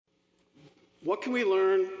What can we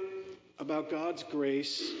learn about God's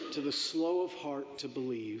grace to the slow of heart to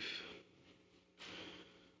believe?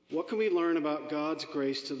 What can we learn about God's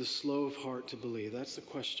grace to the slow of heart to believe? That's the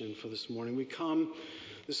question for this morning. We come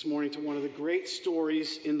this morning to one of the great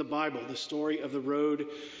stories in the Bible, the story of the road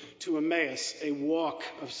to Emmaus, a walk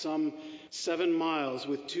of some 7 miles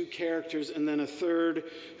with two characters and then a third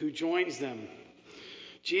who joins them.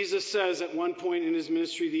 Jesus says at one point in his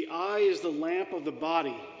ministry, the eye is the lamp of the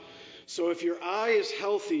body. So if your eye is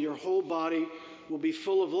healthy, your whole body will be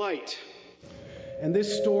full of light. And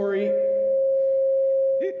this story...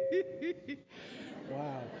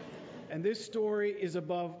 Wow. And this story is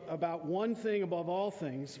about one thing above all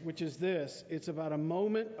things, which is this. It's about a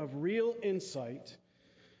moment of real insight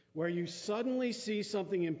where you suddenly see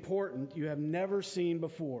something important you have never seen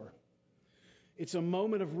before. It's a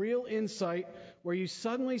moment of real insight where you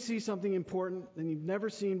suddenly see something important that you've never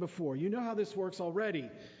seen before. You know how this works already.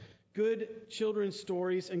 Good children's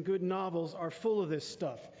stories and good novels are full of this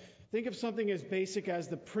stuff. Think of something as basic as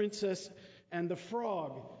The Princess and the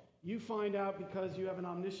Frog. You find out because you have an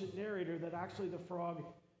omniscient narrator that actually the frog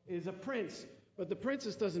is a prince. But the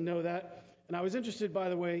princess doesn't know that. And I was interested, by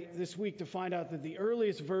the way, this week to find out that the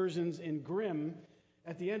earliest versions in Grimm,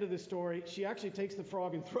 at the end of the story, she actually takes the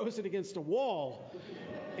frog and throws it against a wall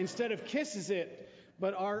instead of kisses it.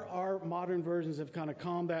 But our modern versions have kind of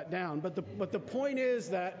calmed that down. But the point is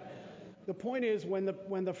when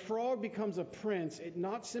the frog becomes a prince, it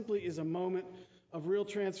not simply is a moment of real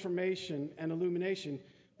transformation and illumination,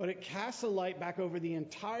 but it casts a light back over the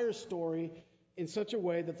entire story in such a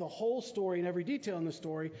way that the whole story and every detail in the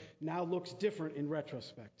story now looks different in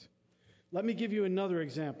retrospect. Let me give you another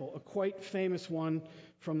example, a quite famous one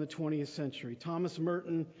from the 20th century. Thomas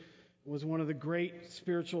Merton was one of the great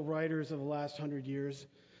spiritual writers of the last 100 years,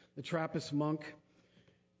 the Trappist monk.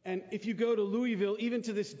 And if you go to Louisville, even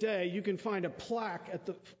to this day, you can find a plaque at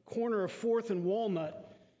the corner of 4th and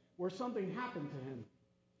Walnut where something happened to him.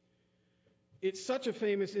 It's such a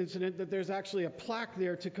famous incident that there's actually a plaque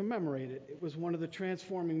there to commemorate it. It was one of the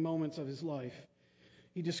transforming moments of his life.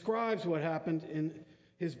 He describes what happened in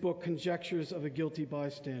his book, Conjectures of a Guilty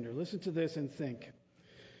Bystander. Listen to this and think.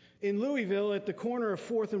 In Louisville, at the corner of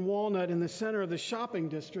 4th and Walnut in the center of the shopping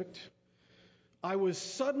district, I was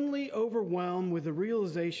suddenly overwhelmed with the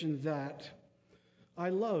realization that I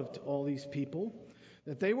loved all these people,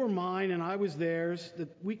 that they were mine and I was theirs, that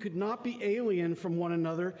we could not be alien from one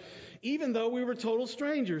another, even though we were total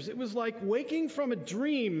strangers. It was like waking from a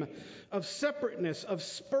dream of separateness, of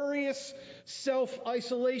spurious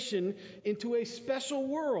self-isolation into a special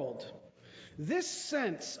world. This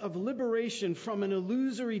sense of liberation from an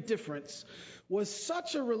illusory difference was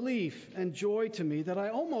such a relief and joy to me that I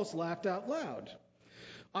almost laughed out loud.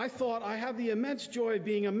 I thought, I have the immense joy of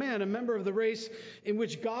being a man, a member of the race in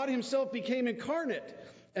which God himself became incarnate,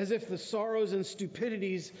 as if the sorrows and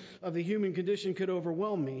stupidities of the human condition could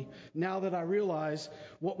overwhelm me, now that I realize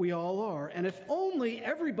what we all are. And if only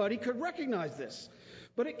everybody could recognize this.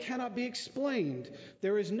 But it cannot be explained.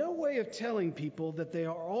 There is no way of telling people that they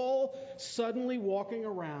are all suddenly walking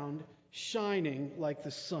around shining like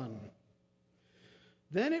the sun.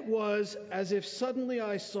 Then it was as if suddenly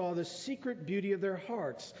I saw the secret beauty of their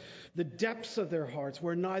hearts, the depths of their hearts,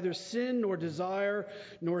 where neither sin nor desire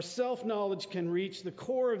nor self-knowledge can reach, the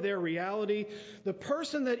core of their reality, the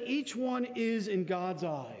person that each one is in God's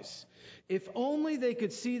eyes. If only they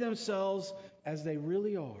could see themselves as they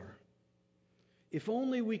really are. If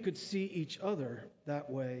only we could see each other that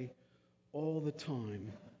way all the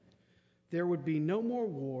time. There would be no more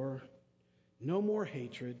war, no more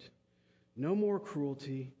hatred, no more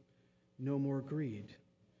cruelty, no more greed.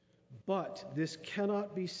 But this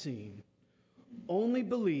cannot be seen, only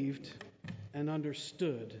believed and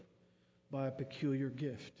understood by a peculiar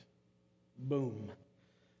gift. Boom.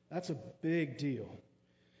 That's a big deal.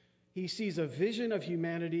 He sees a vision of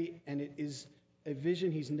humanity, and it is a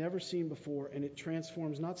vision he's never seen before, and it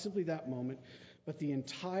transforms not simply that moment, but the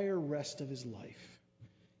entire rest of his life.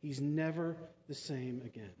 He's never the same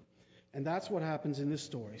again. And that's what happens in this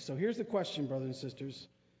story. So here's the question, brothers and sisters.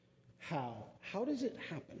 How? How does it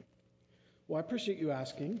happen? Well, I appreciate you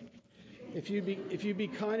asking. If you'd be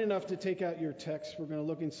kind enough to take out your text, we're going to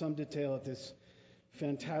look in some detail at this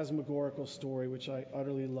phantasmagorical story, which I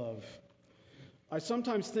utterly love. I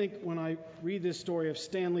sometimes think when I read this story of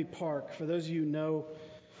Stanley Park, for those of you who know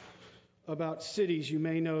about cities, you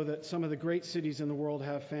may know that some of the great cities in the world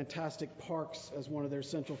have fantastic parks as one of their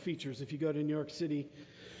central features. If you go to New York City,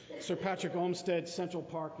 Sir Patrick Olmsted's Central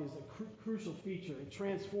Park is a crucial feature. It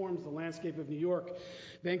transforms the landscape of New York.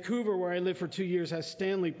 Vancouver, where I lived for 2 years, has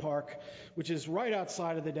Stanley Park, which is right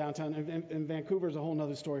outside of the downtown. And Vancouver is a whole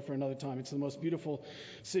other story for another time. It's the most beautiful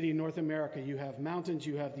city in North America. You have mountains,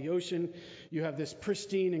 you have the ocean, you have this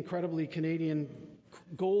pristine, incredibly Canadian,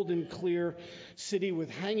 golden clear city with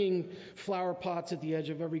hanging flower pots at the edge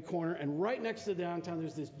of every corner. And right next to downtown,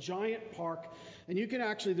 there's this giant park. And you can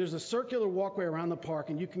actually, there's a circular walkway around the park,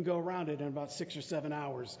 and you can go around it in about 6 or 7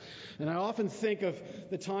 hours. And I often think of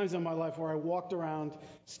the times in my life where I walked around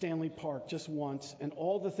Stanley Park just once, and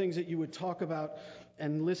all the things that you would talk about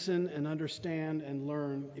and listen and understand and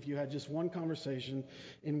learn if you had just one conversation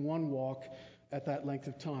in one walk at that length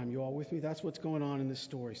of time. You all with me? That's what's going on in this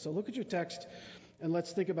story. So look at your text, and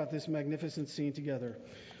let's think about this magnificent scene together.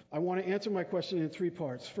 I want to answer my question in 3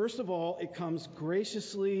 parts. First of all, it comes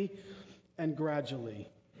graciously and gradually.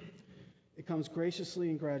 It comes graciously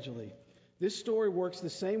and gradually. This story works the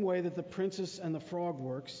same way that The Princess and the Frog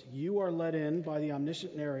works. You are led in by the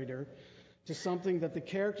omniscient narrator to something that the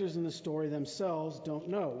characters in the story themselves don't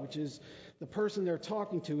know, which is the person they're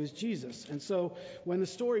talking to is Jesus. And so when the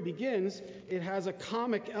story begins, it has a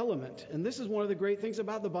comic element. And this is one of the great things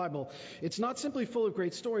about the Bible. It's not simply full of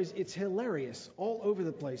great stories, it's hilarious all over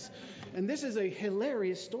the place. And this is a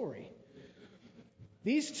hilarious story.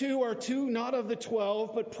 These two are two not of the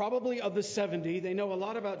 12, but probably of the 70. They know a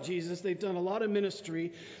lot about Jesus. They've done a lot of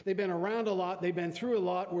ministry. They've been around a lot. They've been through a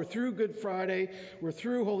lot. We're through Good Friday. We're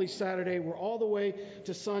through Holy Saturday. We're all the way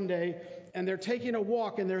to Sunday. And they're taking a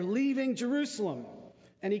walk, and they're leaving Jerusalem.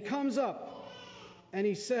 And he comes up, and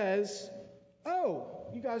he says, "Oh,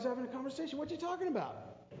 you guys are having a conversation. What are you talking about?"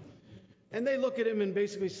 And they look at him and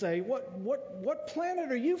basically say, What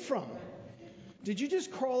planet are you from? Did you just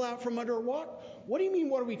crawl out from under a rock? What do you mean,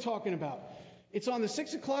 what are we talking about? It's on the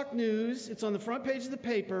 6 o'clock news. It's on the front page of the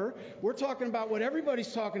paper. We're talking about what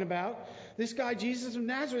everybody's talking about. This guy, Jesus of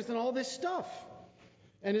Nazareth, and all this stuff.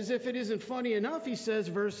 And as if it isn't funny enough, he says,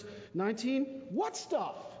 verse 19, "What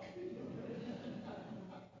stuff?"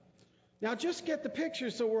 Now, just get the picture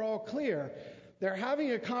so we're all clear. They're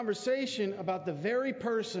having a conversation about the very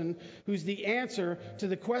person who's the answer to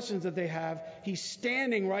the questions that they have. He's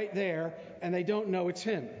standing right there, and they don't know it's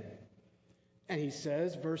him. And he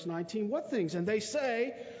says, verse 19, "What things?" And they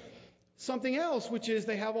say something else, which is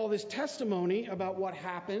they have all this testimony about what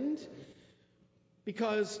happened,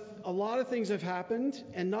 because a lot of things have happened.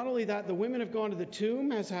 And not only that, the women have gone to the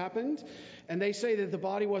tomb, has happened. And they say that the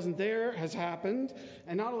body wasn't there, has happened.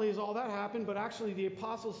 And not only has all that happened, but actually the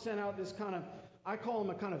apostles sent out this kind of, I call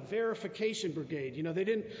them a kind of verification brigade. You know, they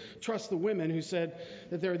didn't trust the women who said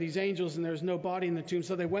that there are these angels and there's no body in the tomb.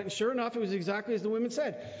 So they went, and sure enough, it was exactly as the women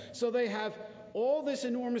said. So they have all this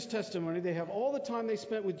enormous testimony. They have all the time they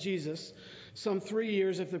spent with Jesus, some 3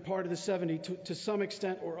 years if they're part of the 70 to some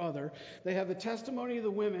extent or other. They have the testimony of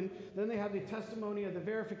the women. Then they have the testimony of the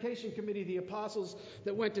verification committee, the apostles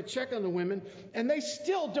that went to check on the women. And they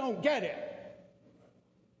still don't get it.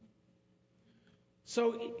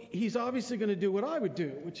 So he's obviously going to do what I would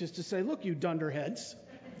do, which is to say, "Look, you dunderheads,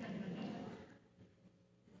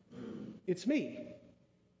 it's me."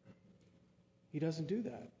 He doesn't do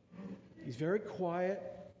that. He's very quiet.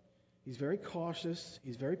 He's very cautious.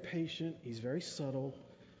 He's very patient. He's very subtle.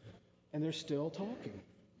 And they're still talking.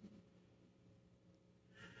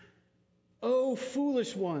 "Oh,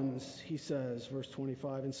 foolish ones," he says, verse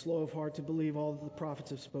 25, "and slow of heart to believe all that the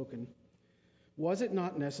prophets have spoken. Was it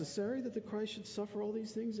not necessary that the Christ should suffer all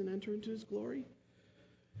these things and enter into his glory?"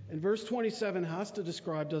 And verse 27 has to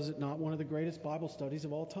describe, does it not, one of the greatest Bible studies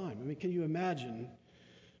of all time. I mean, can you imagine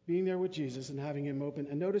being there with Jesus and having him open?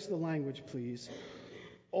 And notice the language, please.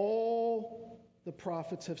 All the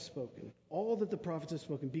prophets have spoken. All that the prophets have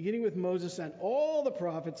spoken. Beginning with Moses and all the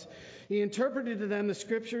prophets, he interpreted to them the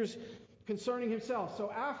scriptures concerning himself. So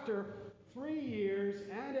after 3 years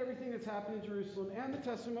and everything that's happened in Jerusalem and the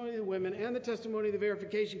testimony of the women and the testimony of the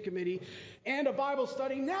verification committee and a Bible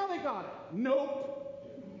study, now they got it. Nope.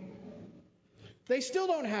 They still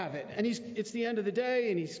don't have it. And it's the end of the day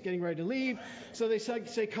and he's getting ready to leave. So they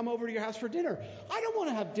say, "Come over to your house for dinner." I don't want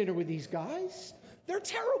to have dinner with these guys. They're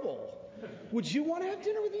terrible. Would you want to have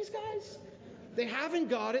dinner with these guys? They haven't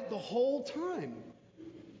got it the whole time.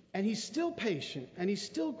 And he's still patient, and he's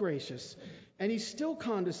still gracious, and he's still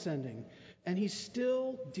condescending, and he's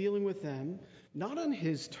still dealing with them, not on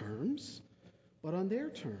his terms, but on their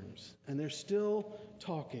terms. And they're still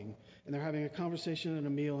talking, and they're having a conversation and a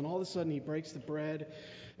meal, and all of a sudden he breaks the bread.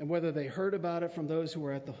 And whether they heard about it from those who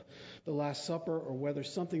were at the Last Supper, or whether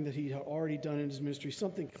something that he had already done in his ministry,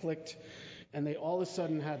 something clicked And they all of a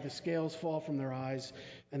sudden had the scales fall from their eyes,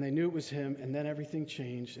 and they knew it was him, and then everything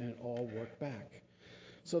changed, and it all worked back.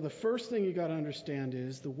 So the first thing you got to understand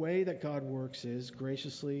is the way that God works is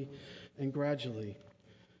graciously and gradually.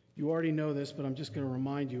 You already know this, but I'm just going to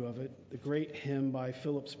remind you of it. The great hymn by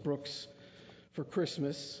Phillips Brooks for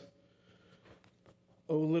Christmas,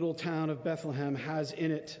 O Little Town of Bethlehem, has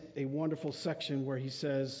in it a wonderful section where he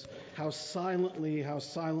says, how silently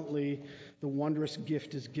the wondrous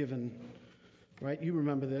gift is given. Right? You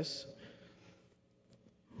remember this.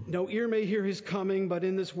 No ear may hear his coming, but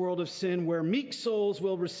in this world of sin, where meek souls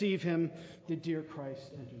will receive him, the dear Christ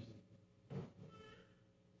enters in.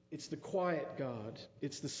 It's the quiet God.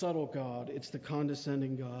 It's the subtle God. It's the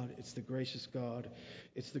condescending God. It's the gracious God.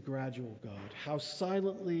 It's the gradual God. How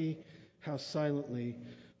silently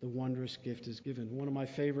the wondrous gift is given. One of my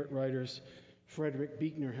favorite writers, Frederick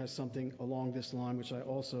Buechner, has something along this line, which I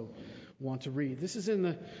also want to read. This is in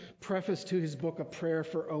the preface to his book, A Prayer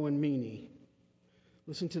for Owen Meany.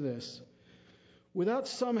 Listen to this. Without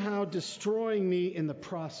somehow destroying me in the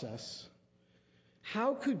process,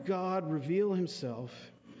 how could God reveal himself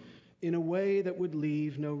in a way that would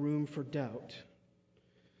leave no room for doubt?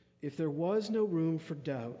 If there was no room for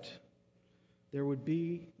doubt, there would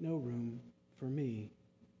be no room for me.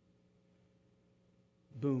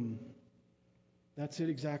 Boom. That's it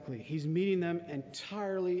exactly. He's meeting them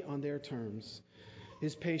entirely on their terms.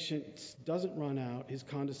 His patience doesn't run out. His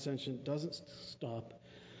condescension doesn't stop.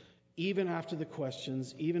 Even after the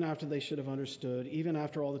questions, even after they should have understood, even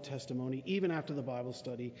after all the testimony, even after the Bible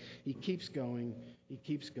study, he keeps going. He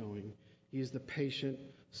keeps going. He is the patient,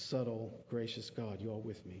 subtle, gracious God. You all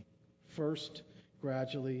with me? First,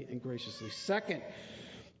 gradually and graciously. Second,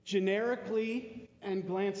 generically and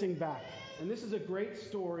glancing back. And this is a great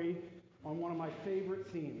story on one of my favorite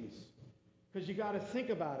themes. Because you got to think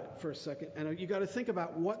about it for a second, and you got to think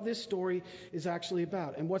about what this story is actually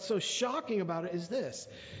about. And what's so shocking about it is this.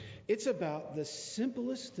 It's about the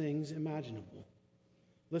simplest things imaginable.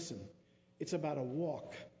 Listen, it's about a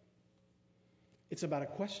walk. It's about a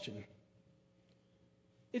question.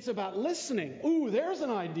 It's about listening. Ooh, there's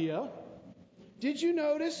an idea. Did you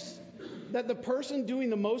notice that the person doing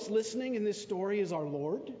the most listening in this story is our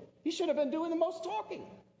Lord? He should have been doing the most talking.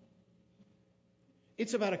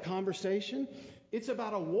 It's about a conversation. It's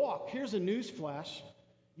about a walk. Here's a news flash.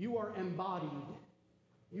 You are embodied.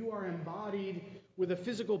 You are embodied with a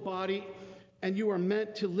physical body, and you are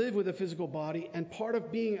meant to live with a physical body. And part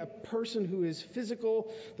of being a person who is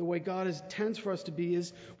physical, the way God intends for us to be,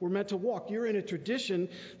 is we're meant to walk. You're in a tradition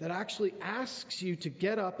that actually asks you to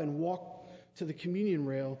get up and walk to the communion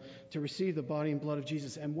rail to receive the body and blood of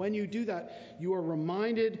Jesus. And when you do that, you are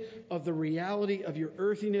reminded of the reality of your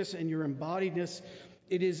earthiness and your embodiedness.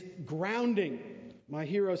 It is grounding. My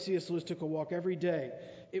hero, C.S. Lewis, took a walk every day.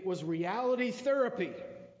 It was reality therapy.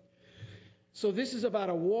 So this is about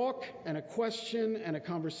a walk and a question and a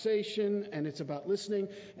conversation, and it's about listening.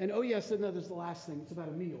 And oh yes, and there's the last thing. It's about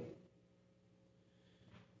a meal.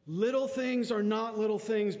 Little things are not little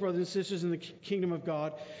things, brothers and sisters, in the kingdom of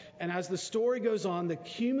God. And as the story goes on, the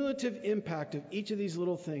cumulative impact of each of these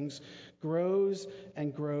little things grows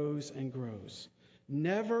and grows and grows.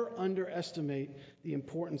 Never underestimate the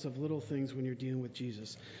importance of little things when you're dealing with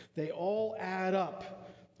Jesus. They all add up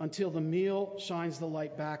until the meal shines the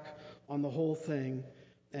light back on the whole thing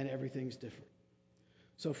and everything's different.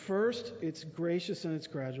 So first, it's gracious and it's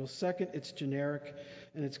gradual. Second, it's generic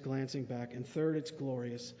and it's glancing back. And third, it's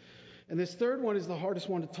glorious. And this third one is the hardest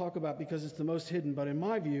one to talk about because it's the most hidden. But in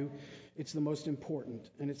my view, it's the most important.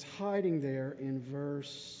 And it's hiding there in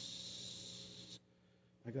verse...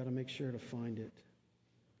 I got to make sure to find it.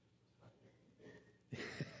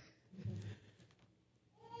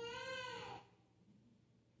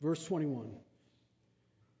 Verse 21.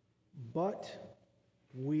 But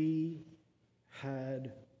we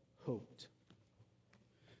had hoped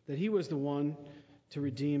that he was the one to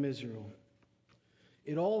redeem Israel.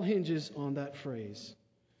 It all hinges on that phrase.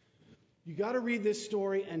 You got to read this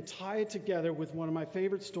story and tie it together with one of my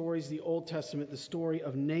favorite stories, the Old Testament, the story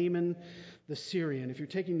of Naaman the Syrian. If you're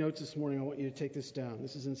taking notes this morning, I want you to take this down.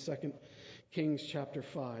 This is in 2 Kings chapter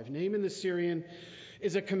 5. Naaman the Syrian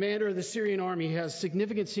is a commander of the Syrian army. He has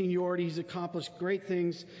significant seniority. He's accomplished great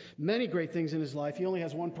things, many great things in his life. He only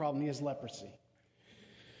has one problem. He has leprosy.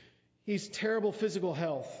 He's terrible physical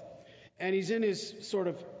health. And he's in his sort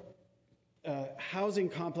of housing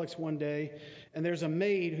complex one day, and there's a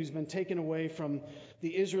maid who's been taken away from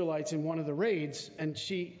the Israelites in one of the raids, and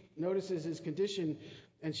she notices his condition,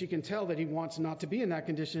 and she can tell that he wants not to be in that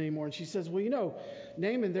condition anymore. And she says, well, you know,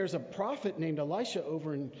 Naaman, there's a prophet named Elisha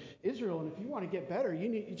over in Israel, and if you want to get better,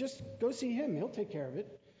 you just go see him. He'll take care of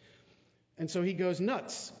it. And so he goes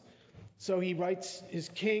nuts. So he writes his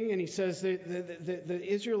king, and he says the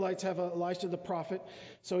Israelites have Elisha the prophet.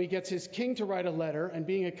 So he gets his king to write a letter, and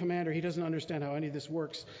being a commander, he doesn't understand how any of this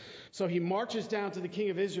works. So he marches down to the king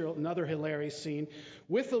of Israel, another hilarious scene,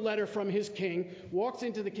 with the letter from his king, walks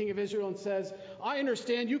into the king of Israel and says, I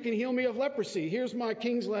understand you can heal me of leprosy. Here's my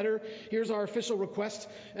king's letter. Here's our official request.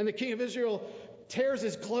 And the king of Israel tears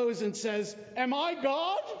his clothes and says, am I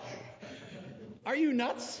God? Are you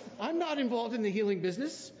nuts? I'm not involved in the healing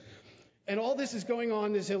business. And all this is going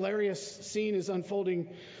on. This hilarious scene is unfolding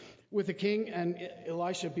with the king. And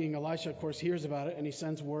Elisha, being Elisha, of course, hears about it. And he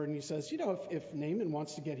sends word and he says, if Naaman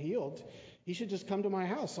wants to get healed, he should just come to my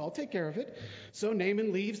house. I'll take care of it. So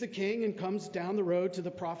Naaman leaves the king and comes down the road to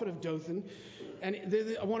the prophet of Dothan. And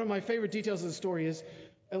one of my favorite details of the story is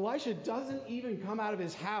Elisha doesn't even come out of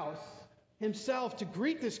his house himself to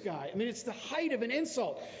greet this guy. I mean, it's the height of an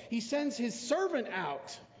insult. He sends his servant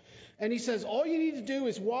out. And he says, all you need to do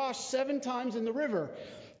is wash 7 times in the river.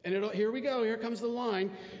 And here we go. Here comes the line.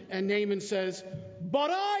 And Naaman says, but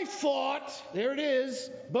I thought, there it is,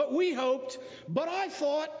 but we hoped, but I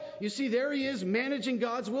thought, you see, there he is managing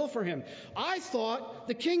God's will for him. I thought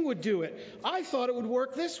the king would do it. I thought it would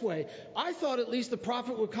work this way. I thought at least the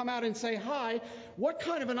prophet would come out and say, hi, what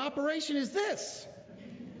kind of an operation is this?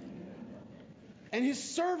 And his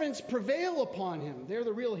servants prevail upon him. They're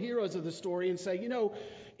the real heroes of the story and say,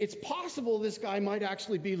 it's possible this guy might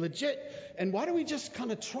actually be legit. And why don't we just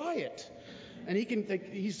kind of try it? And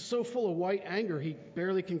he's so full of white anger, he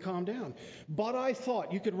barely can calm down. But I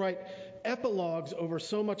thought, you could write epilogues over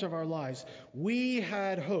so much of our lives. We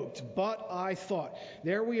had hoped, but I thought.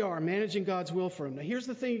 There we are, managing God's will for him. Now, here's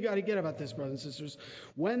the thing you got to get about this, brothers and sisters.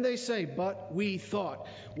 When they say, but we thought,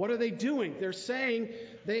 what are they doing? They're saying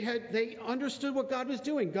they understood what God was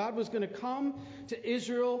doing. God was going to come to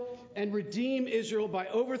Israel and redeem Israel by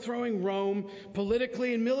overthrowing Rome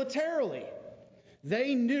politically and militarily.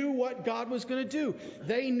 They knew what God was going to do.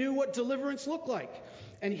 They knew what deliverance looked like.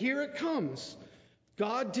 And here it comes.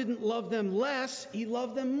 God didn't love them less, he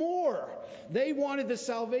loved them more. They wanted the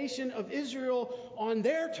salvation of Israel on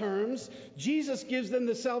their terms. Jesus gives them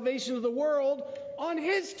the salvation of the world on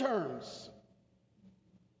his terms.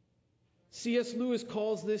 C.S. Lewis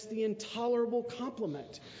calls this the intolerable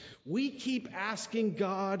compliment. We keep asking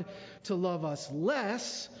God to love us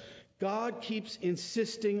less. God keeps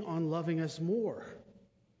insisting on loving us more.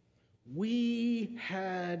 We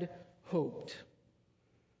had hoped.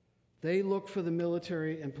 They looked for the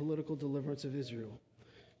military and political deliverance of Israel.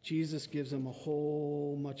 Jesus gives them a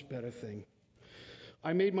whole much better thing.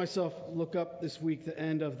 I made myself look up this week the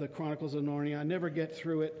end of the Chronicles of Narnia. I never get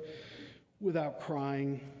through it without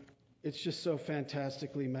crying. It's just so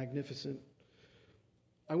fantastically magnificent.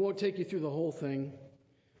 I won't take you through the whole thing,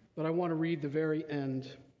 but I want to read the very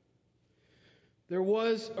end. There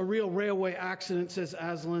was a real railway accident, says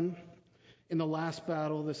Aslan, in the last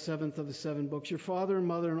battle, the 7th of the 7 books. Your father and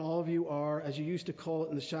mother and all of you are, as you used to call it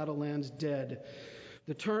in the Shadowlands, dead.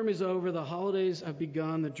 The term is over. The holidays have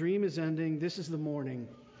begun. The dream is ending. This is the morning.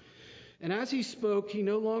 And as he spoke, he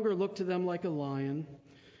no longer looked to them like a lion,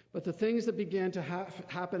 but the things that began to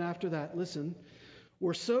happen after that, listen,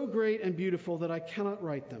 were so great and beautiful that I cannot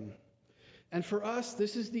write them. And for us,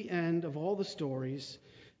 this is the end of all the stories,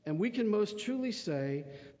 and we can most truly say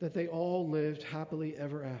that they all lived happily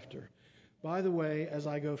ever after. By the way, as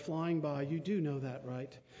I go flying by, you do know that,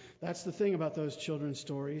 right? That's the thing about those children's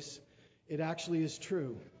stories. It actually is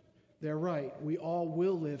true. They're right. We all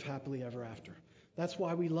will live happily ever after. That's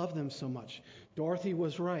why we love them so much. Dorothy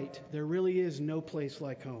was right. There really is no place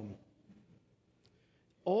like home.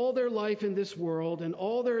 All their life in this world and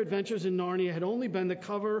all their adventures in Narnia had only been the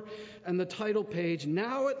cover and the title page.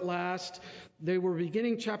 Now at last, they were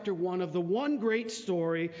beginning chapter 1 of the one great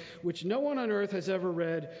story which no one on earth has ever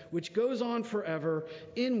read, which goes on forever,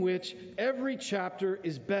 in which every chapter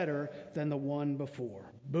is better than the one before.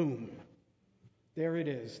 Boom. There it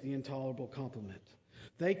is, the intolerable compliment.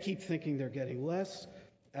 They keep thinking they're getting less.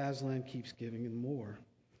 Aslan keeps giving them more.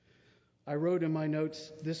 I wrote in my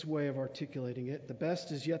notes this way of articulating it. The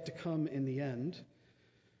best is yet to come in the end.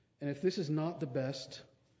 And if this is not the best,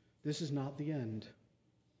 this is not the end.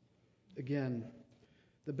 Again,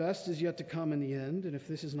 the best is yet to come in the end. And if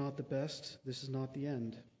this is not the best, this is not the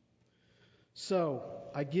end. So,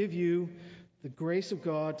 I give you the grace of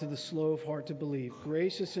God to the slow of heart to believe.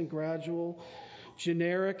 Gracious and gradual,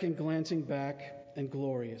 generic and glancing back, and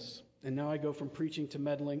glorious. And now I go from preaching to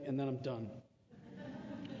meddling, and then I'm done.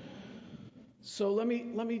 So let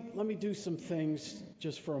me do some things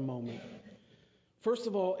just for a moment. First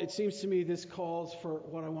of all, it seems to me this calls for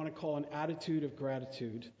what I want to call an attitude of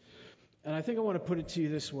gratitude. And I think I want to put it to you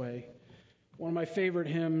this way. One of my favorite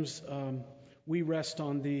hymns, We Rest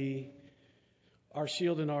on Thee, our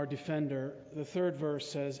shield and our defender. The third verse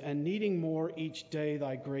says, and needing more each day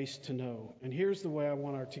thy grace to know. And here's the way I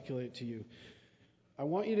want to articulate it to you. I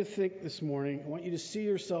want you to think this morning, I want you to see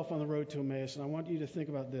yourself on the road to Emmaus, and I want you to think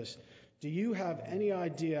about this. Do you have any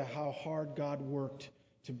idea how hard God worked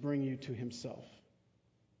to bring you to himself?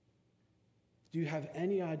 Do you have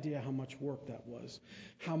any idea how much work that was?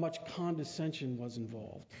 How much condescension was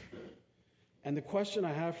involved? And the question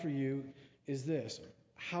I have for you is this: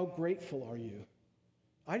 how grateful are you?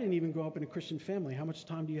 I didn't even grow up in a Christian family. How much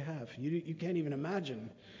time do you have? You can't even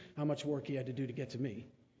imagine how much work he had to do to get to me.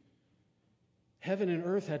 Heaven and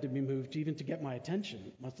earth had to be moved even to get my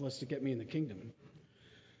attention, much less to get me in the kingdom.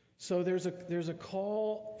 So there's a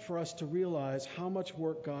call for us to realize how much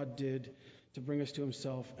work God did to bring us to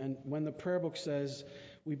himself. And when the prayer book says,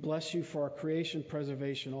 we bless you for our creation,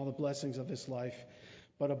 preservation, all the blessings of this life,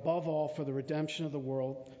 but above all for the redemption of the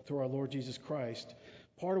world through our Lord Jesus Christ,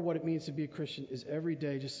 part of what it means to be a Christian is every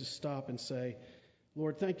day just to stop and say,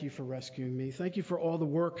 Lord, thank you for rescuing me. Thank you for all the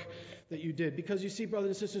work that you did. Because you see, brothers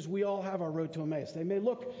and sisters, we all have our road to Emmaus. They may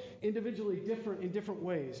look individually different in different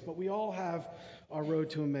ways, but we all have our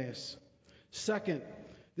road to Emmaus. Second,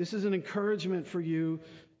 this is an encouragement for you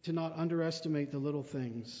to not underestimate the little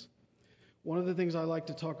things. One of the things I like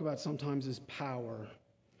to talk about sometimes is power.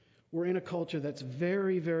 We're in a culture that's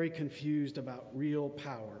very, very confused about real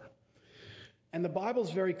power. And the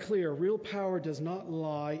Bible's very clear. Real power does not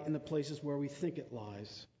lie in the places where we think it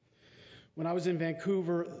lies. When I was in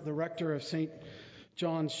Vancouver, the rector of St.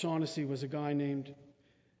 John's Shaughnessy was a guy named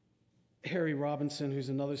Harry Robinson, who's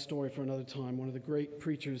another story for another time, one of the great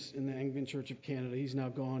preachers in the Anglican Church of Canada. He's now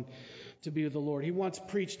gone to be with the Lord. He once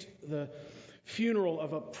preached the funeral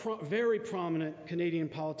of a very prominent Canadian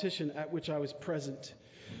politician at which I was present.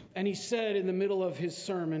 And he said in the middle of his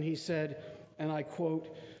sermon, he said, and I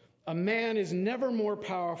quote, "A man is never more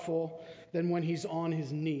powerful than when he's on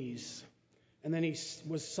his knees." And then he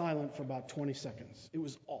was silent for about 20 seconds. It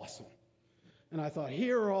was awesome. And I thought,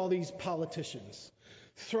 here are all these politicians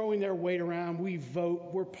throwing their weight around. We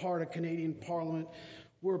vote. We're part of Canadian Parliament.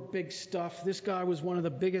 We're big stuff. This guy was one of the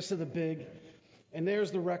biggest of the big. And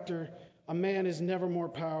there's the rector. A man is never more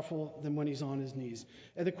powerful than when he's on his knees.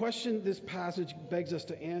 And the question this passage begs us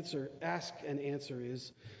to ask and answer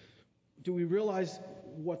is, do we realize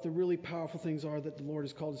what the really powerful things are that the Lord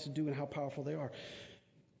has called us to do and how powerful they are?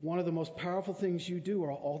 One of the most powerful things you do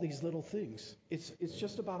are all these little things. It's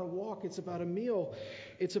just about a walk. It's about a meal.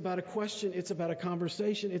 It's about a question. It's about a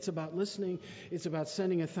conversation. It's about listening. It's about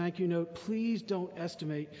sending a thank you note. Please don't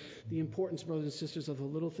estimate the importance, brothers and sisters, of the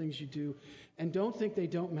little things you do. And don't think they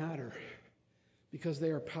don't matter, because they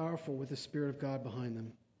are powerful with the Spirit of God behind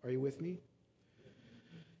them. Are you with me?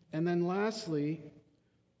 And then lastly,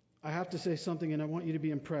 I have to say something, and I want you to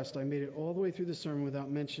be impressed. I made it all the way through the sermon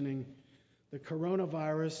without mentioning the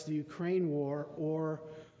coronavirus, the Ukraine war, or,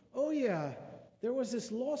 oh yeah, there was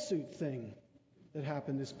this lawsuit thing that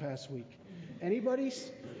happened this past week. Anybody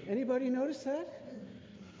notice that?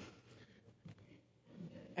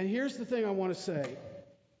 And here's the thing I want to say.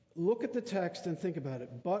 Look at the text and think about it.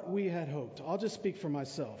 But we had hoped. I'll just speak for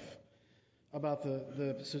myself about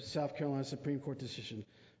the South Carolina Supreme Court decision.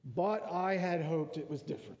 But I had hoped it was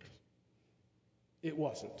different. It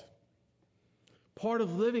wasn't. Part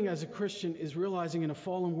of living as a Christian is realizing in a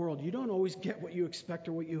fallen world, you don't always get what you expect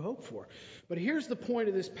or what you hope for. But here's the point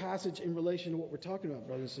of this passage in relation to what we're talking about,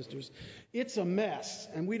 brothers and sisters. It's a mess,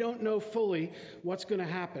 and we don't know fully what's going to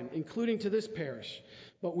happen, including to this parish.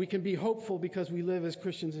 But we can be hopeful because we live as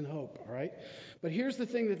Christians in hope, all right? But here's the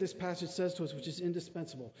thing that this passage says to us, which is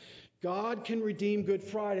indispensable. God can redeem Good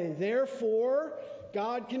Friday. Therefore,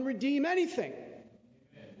 God can redeem anything,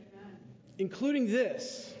 including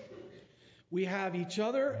this. We have each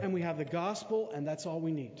other and we have the gospel, and that's all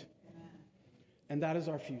we need. And that is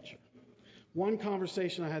our future. One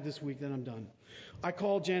conversation I had this week, then I'm done. I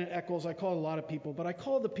called Janet Eccles. I called a lot of people, but I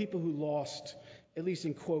called the people who lost, at least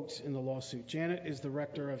in quotes, in the lawsuit. Janet is the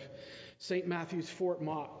rector of St. Matthew's Fort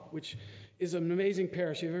Mott, which is an amazing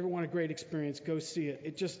parish. If you ever want a great experience, go see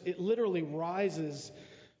it. It literally rises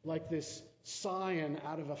like this scion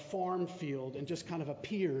out of a farm field and just kind of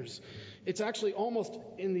appears. It's actually almost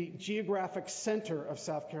in the geographic center of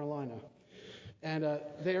South Carolina. And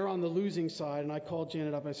they're on the losing side. And I called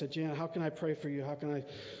Janet up. I said, Janet, how can I pray for you? How can I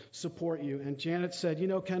support you? And Janet said, you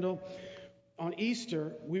know, Kendall, on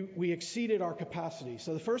Easter, we exceeded our capacity.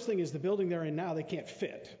 So the first thing is the building they're in now, they can't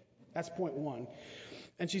fit. That's point one.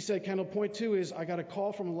 And she said, Kendall, point two is I got a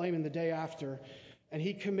call from a layman the day after, and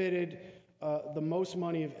he committed the most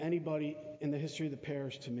money of anybody in the history of the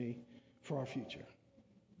parish to me for our future.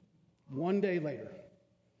 One day later.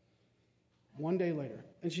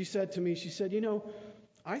 And she said to me,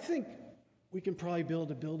 I think we can probably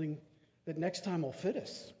build a building that next time will fit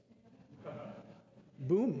us.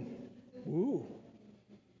 Boom. Ooh.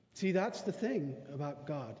 See, that's the thing about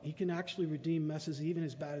God. He can actually redeem messes even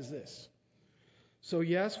as bad as this. So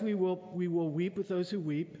yes, we will weep with those who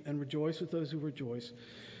weep and rejoice with those who rejoice.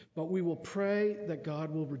 But we will pray that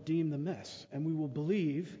God will redeem the mess. And we will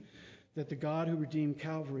believe that the God who redeemed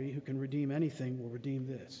Calvary, who can redeem anything, will redeem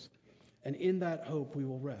this. And in that hope we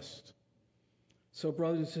will rest. So,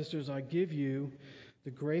 brothers and sisters, I give you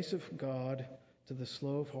the grace of God to the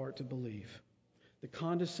slow of heart to believe, the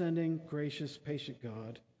condescending, gracious, patient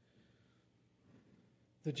God,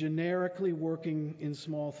 the generically working in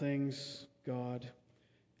small things God,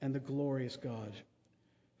 and the glorious God,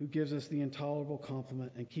 who gives us the intolerable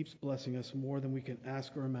compliment and keeps blessing us more than we can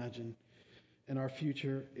ask or imagine. And our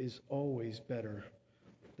future is always better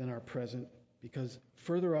than our present, because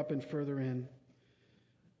further up and further in,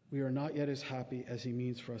 we are not yet as happy as he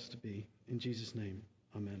means for us to be. In Jesus' name,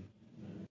 amen.